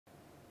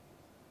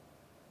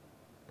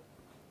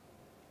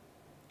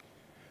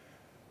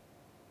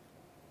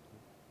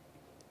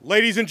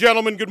Ladies and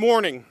gentlemen, good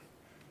morning.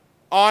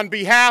 On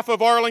behalf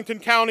of Arlington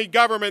County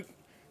government,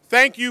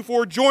 thank you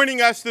for joining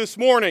us this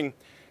morning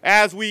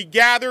as we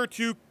gather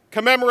to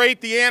commemorate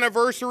the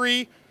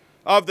anniversary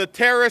of the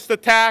terrorist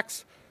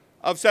attacks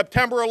of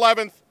September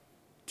 11th,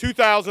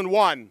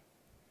 2001.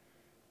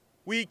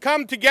 We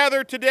come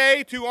together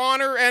today to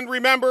honor and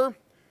remember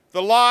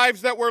the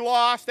lives that were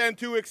lost and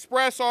to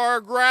express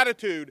our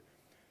gratitude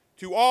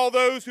to all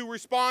those who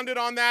responded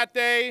on that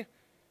day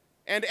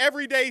and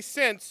every day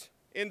since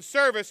in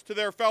service to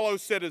their fellow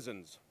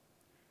citizens.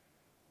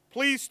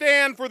 Please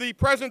stand for the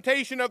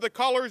presentation of the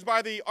colors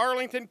by the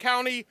Arlington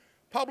County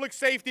Public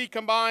Safety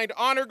Combined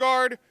Honor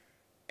Guard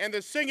and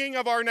the singing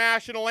of our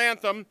national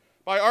anthem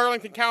by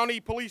Arlington County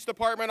Police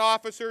Department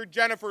Officer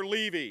Jennifer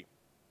Levy.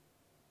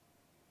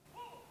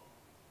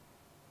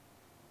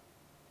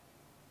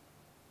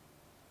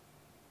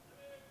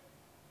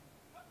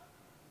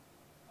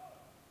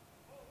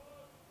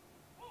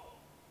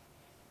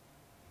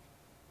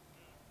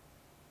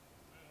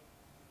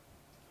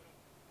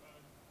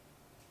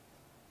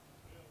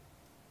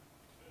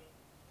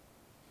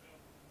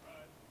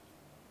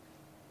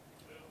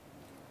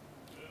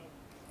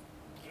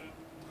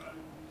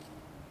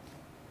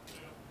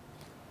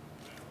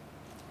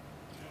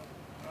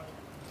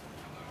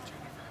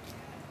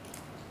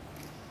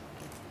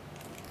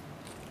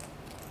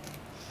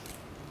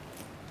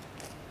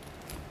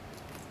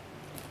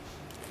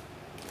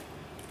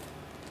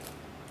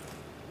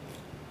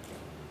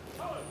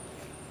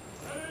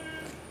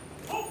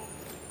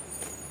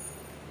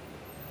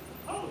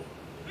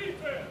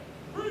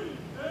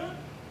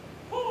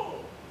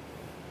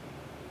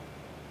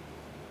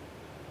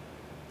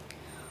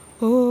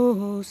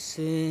 Oh,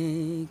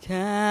 say,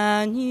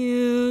 can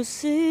you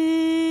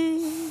see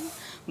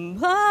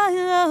by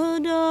the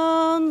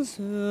dawn's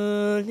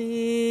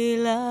early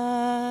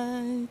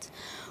light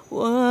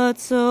what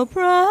so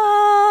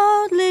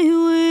proudly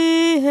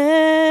we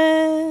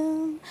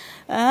hailed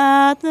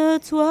at the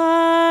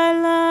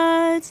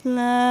twilight's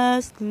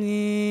last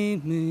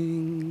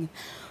gleaming,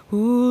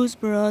 whose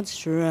broad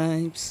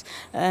stripes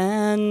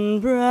and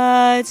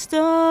bright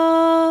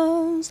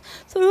stars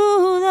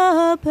through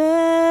the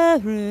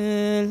perilous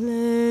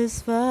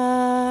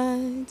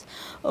fight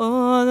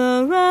o'er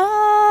the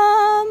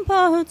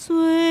ramparts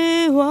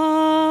we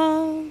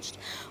watched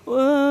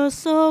were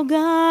so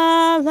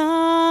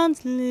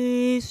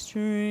gallantly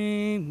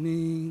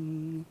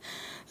streaming,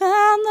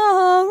 and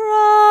the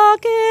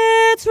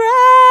rocket's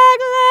red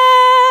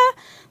glare,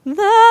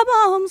 the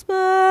bombs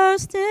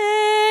bursting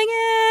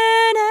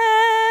in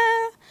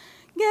air,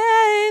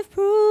 gave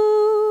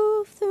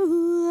proof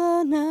through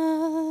the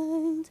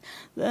night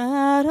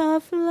that our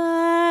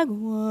flag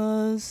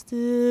was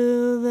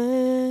still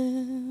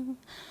there.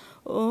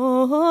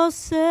 Oh,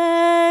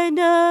 say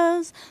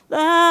does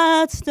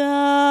that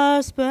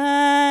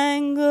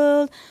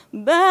star-spangled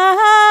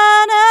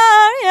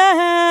banner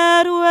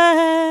yet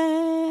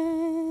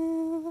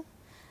wave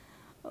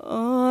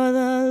o'er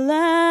the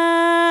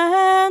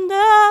land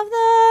of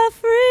the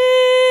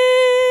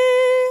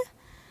free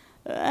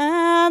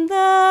and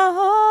the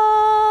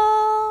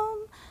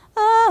home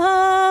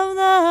of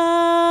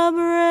the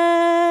brave?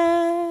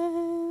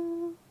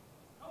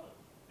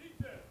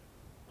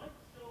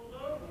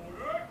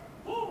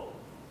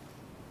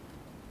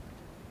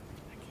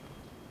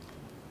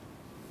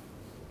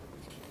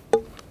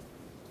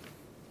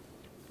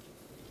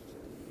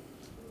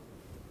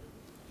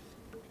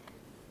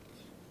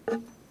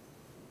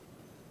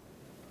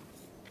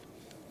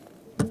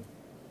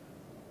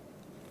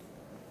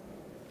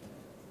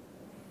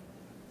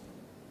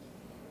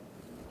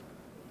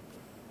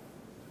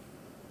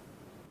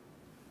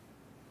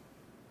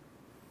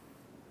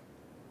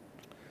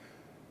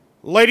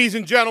 Ladies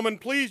and gentlemen,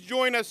 please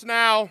join us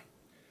now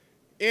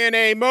in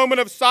a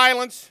moment of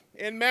silence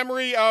in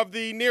memory of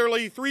the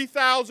nearly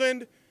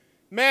 3,000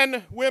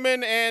 men,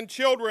 women, and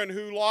children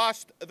who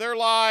lost their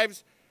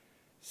lives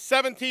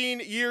 17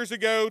 years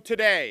ago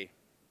today.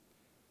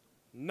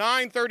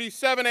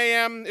 9:37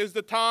 a.m. is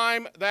the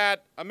time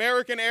that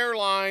American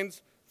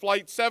Airlines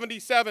Flight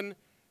 77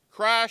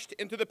 crashed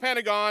into the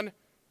Pentagon,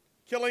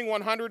 killing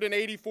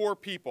 184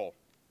 people.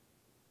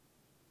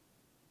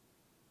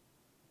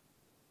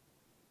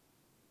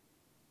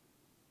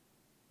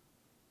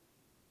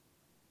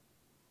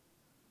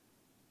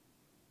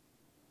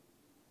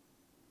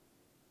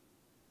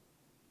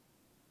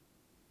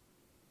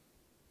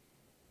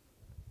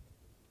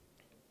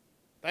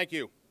 Thank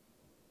you.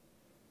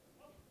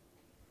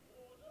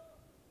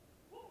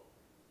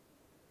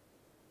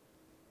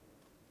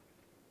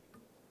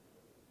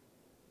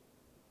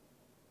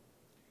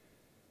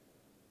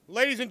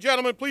 Ladies and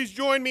gentlemen, please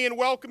join me in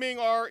welcoming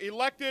our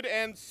elected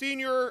and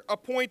senior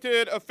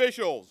appointed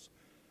officials.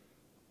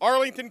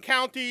 Arlington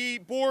County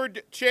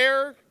Board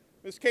Chair,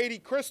 Ms. Katie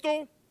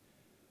Crystal,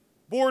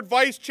 Board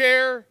Vice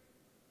Chair,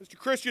 Mr.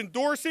 Christian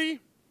Dorsey,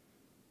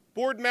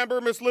 Board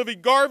Member, Ms. Livy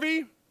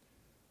Garvey,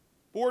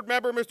 Board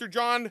Member, Mr.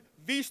 John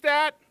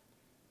Vistat,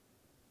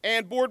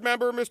 and Board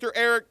Member, Mr.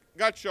 Eric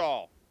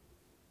Gutschall.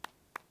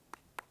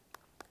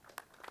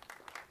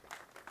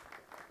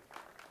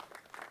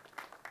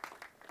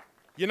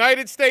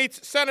 United States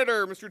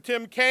Senator Mr.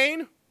 Tim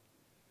Kaine,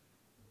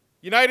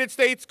 United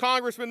States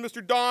Congressman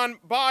Mr. Don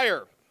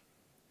Beyer,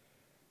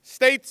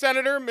 State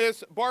Senator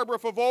Ms. Barbara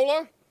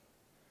Favola,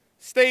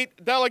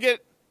 State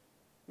Delegate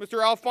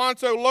Mr.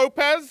 Alfonso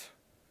Lopez,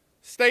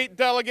 State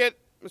Delegate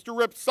Mr.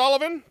 Rip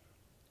Sullivan,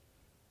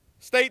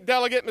 State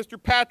Delegate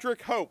Mr.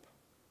 Patrick Hope.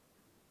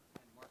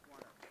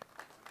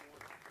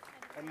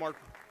 And Mark.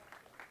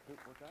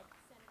 What's that?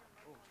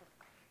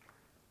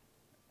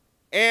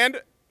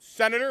 And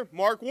Senator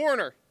Mark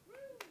Warner.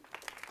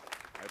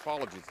 My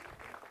apologies.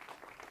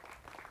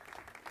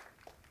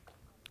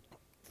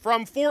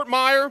 From Fort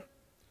Myer,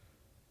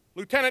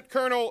 Lieutenant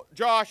Colonel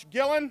Josh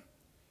Gillen,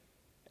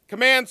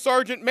 Command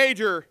Sergeant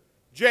Major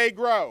Jay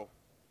Grow.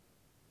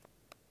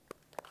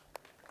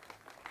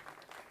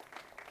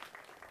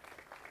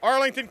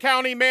 Arlington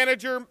County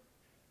Manager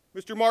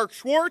Mr. Mark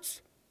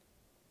Schwartz,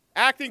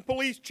 Acting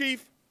Police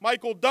Chief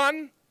Michael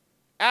Dunn,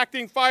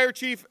 Acting Fire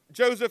Chief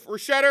Joseph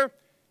Rochetter,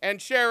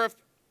 and Sheriff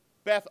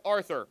Beth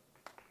Arthur.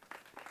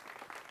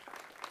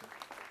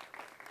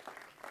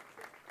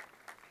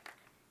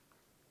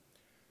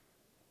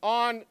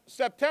 On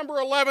September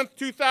 11th,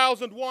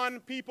 2001,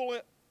 people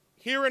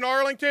here in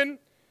Arlington,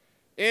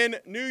 in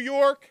New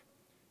York,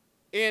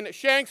 in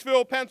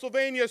Shanksville,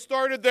 Pennsylvania,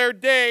 started their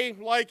day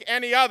like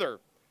any other.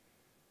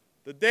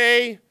 The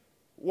day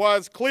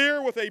was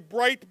clear with a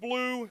bright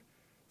blue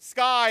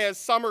sky as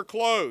summer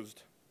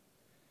closed.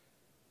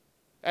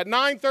 At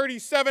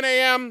 9:37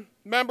 a.m.,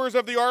 members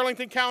of the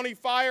Arlington County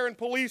Fire and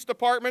Police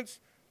Departments,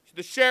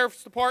 the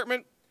Sheriff's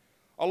Department,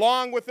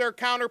 along with their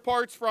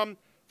counterparts from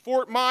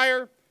Fort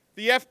Myer,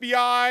 the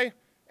FBI,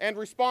 and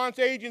response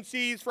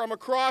agencies from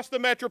across the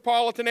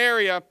metropolitan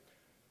area,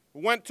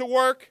 went to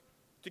work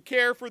to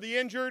care for the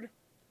injured,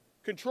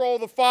 control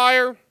the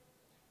fire,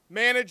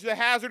 manage the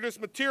hazardous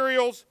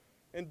materials,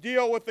 and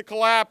deal with the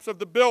collapse of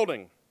the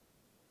building.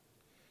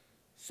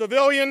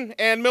 Civilian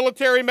and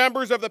military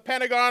members of the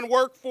Pentagon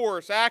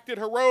workforce acted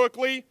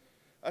heroically,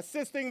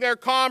 assisting their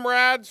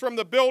comrades from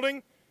the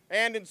building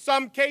and in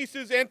some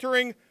cases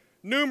entering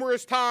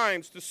numerous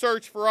times to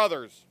search for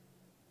others.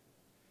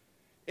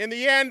 In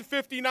the end,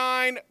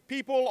 59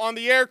 people on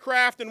the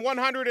aircraft and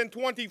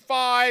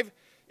 125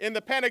 in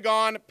the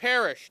Pentagon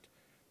perished.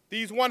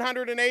 These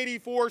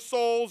 184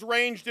 souls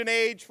ranged in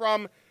age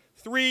from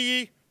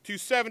 3 to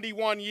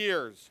 71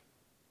 years.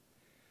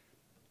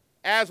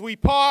 As we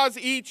pause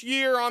each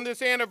year on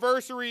this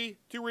anniversary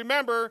to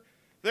remember,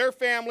 their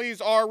families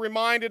are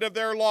reminded of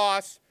their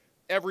loss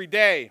every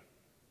day.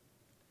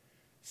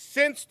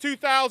 Since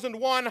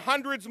 2001,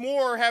 hundreds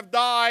more have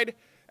died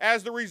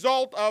as the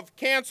result of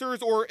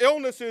cancers or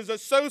illnesses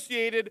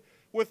associated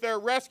with their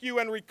rescue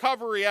and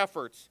recovery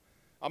efforts.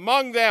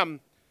 Among them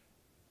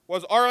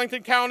was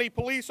Arlington County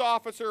Police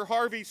Officer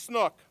Harvey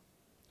Snook.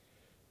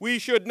 We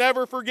should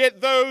never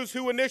forget those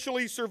who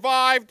initially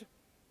survived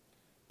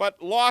but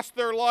lost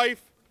their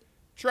life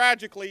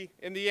tragically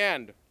in the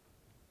end.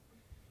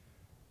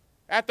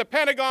 At the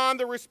Pentagon,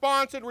 the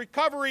response and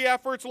recovery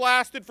efforts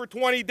lasted for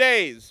 20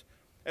 days.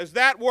 As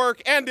that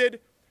work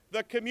ended,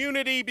 the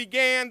community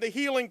began the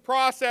healing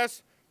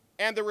process,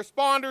 and the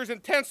responders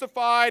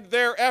intensified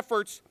their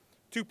efforts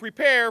to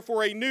prepare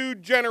for a new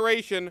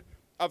generation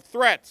of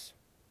threats.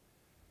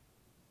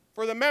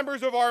 For the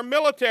members of our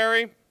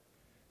military,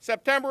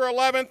 September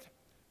 11th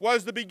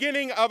was the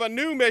beginning of a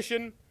new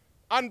mission,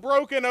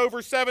 unbroken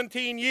over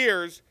 17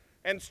 years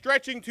and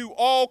stretching to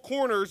all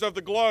corners of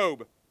the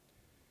globe.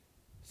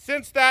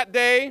 Since that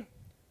day,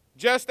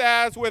 just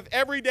as with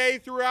every day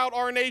throughout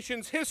our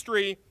nation's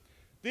history,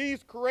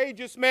 these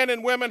courageous men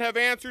and women have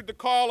answered the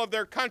call of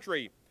their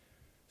country,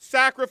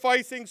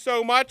 sacrificing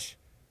so much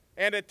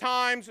and at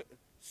times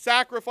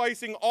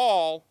sacrificing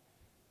all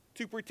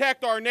to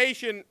protect our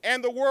nation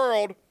and the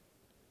world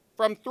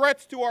from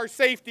threats to our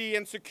safety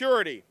and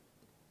security.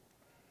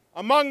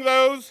 Among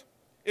those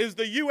is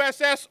the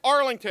USS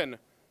Arlington,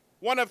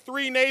 one of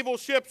 3 naval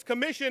ships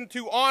commissioned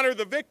to honor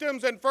the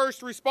victims and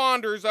first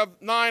responders of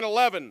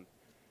 9/11.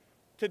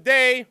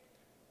 Today,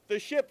 the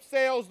ship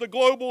sails the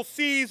global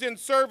seas in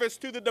service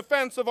to the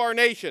defense of our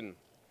nation.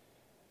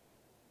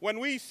 When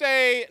we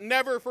say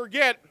never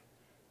forget,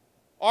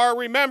 our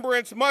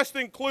remembrance must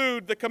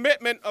include the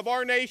commitment of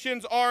our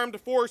nation's armed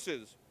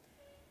forces.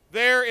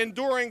 Their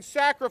enduring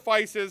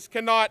sacrifices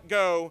cannot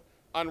go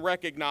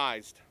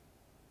unrecognized.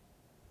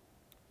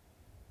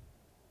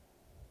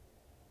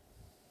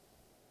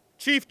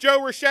 Chief Joe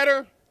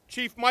Rochetter,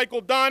 Chief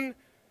Michael Dunn,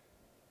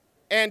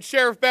 and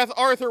Sheriff Beth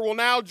Arthur will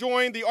now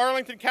join the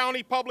Arlington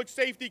County Public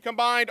Safety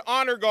Combined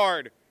Honor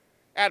Guard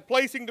at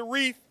placing the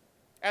wreath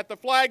at the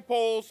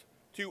flagpoles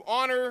to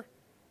honor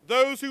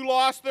those who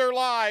lost their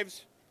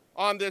lives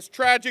on this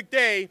tragic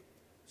day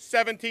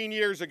 17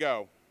 years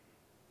ago.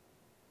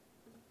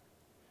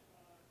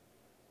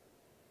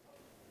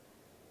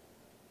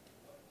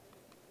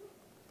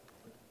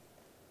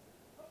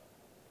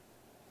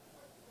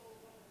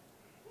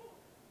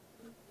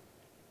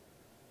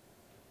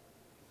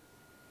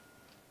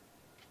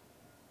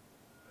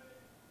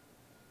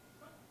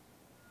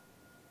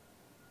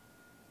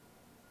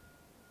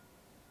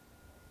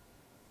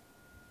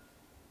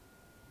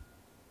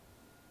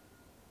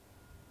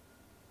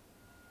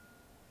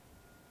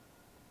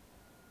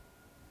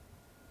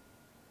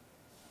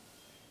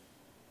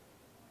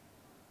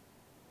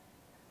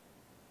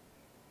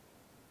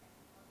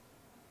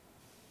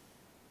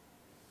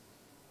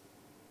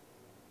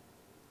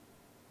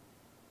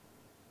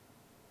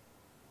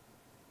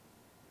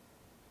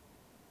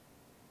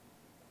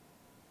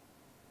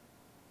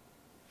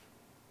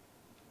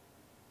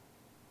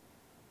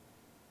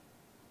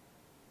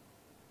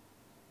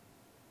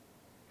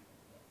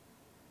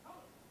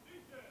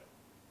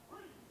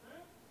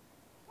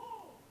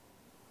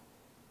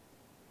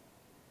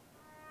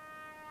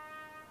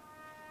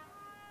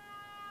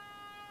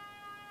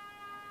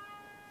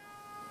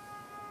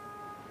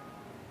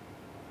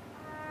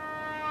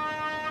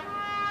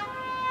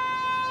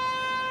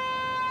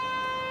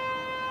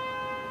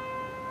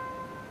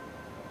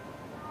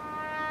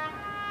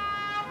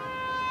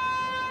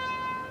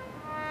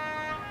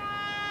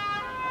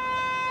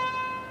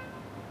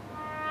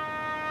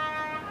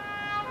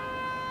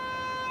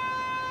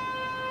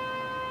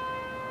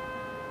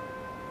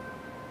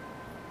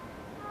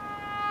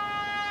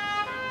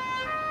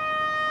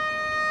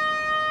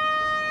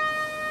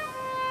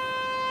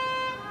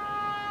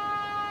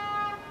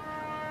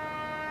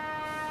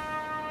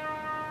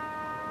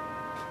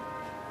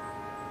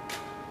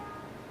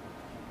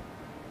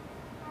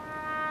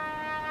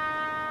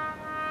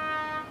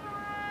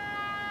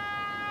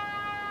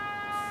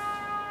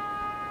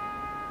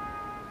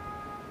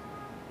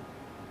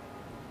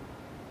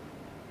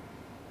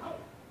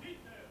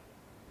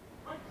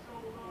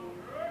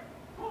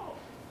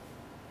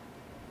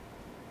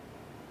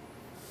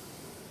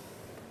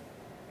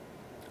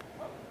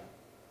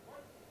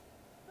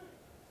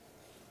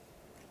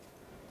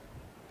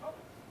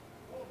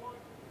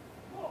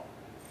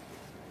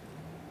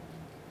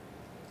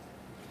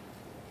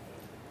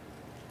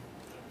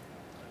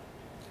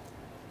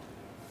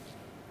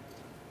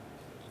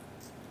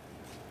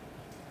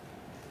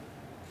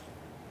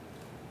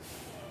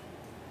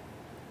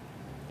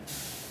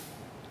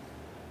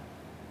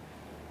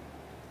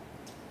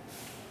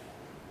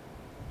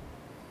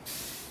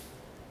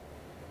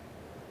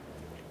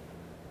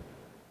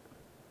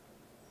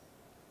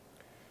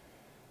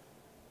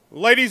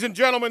 Ladies and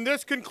gentlemen,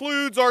 this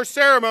concludes our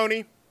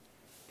ceremony.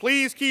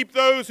 Please keep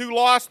those who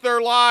lost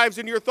their lives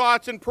in your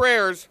thoughts and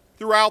prayers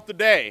throughout the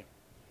day.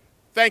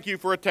 Thank you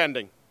for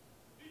attending.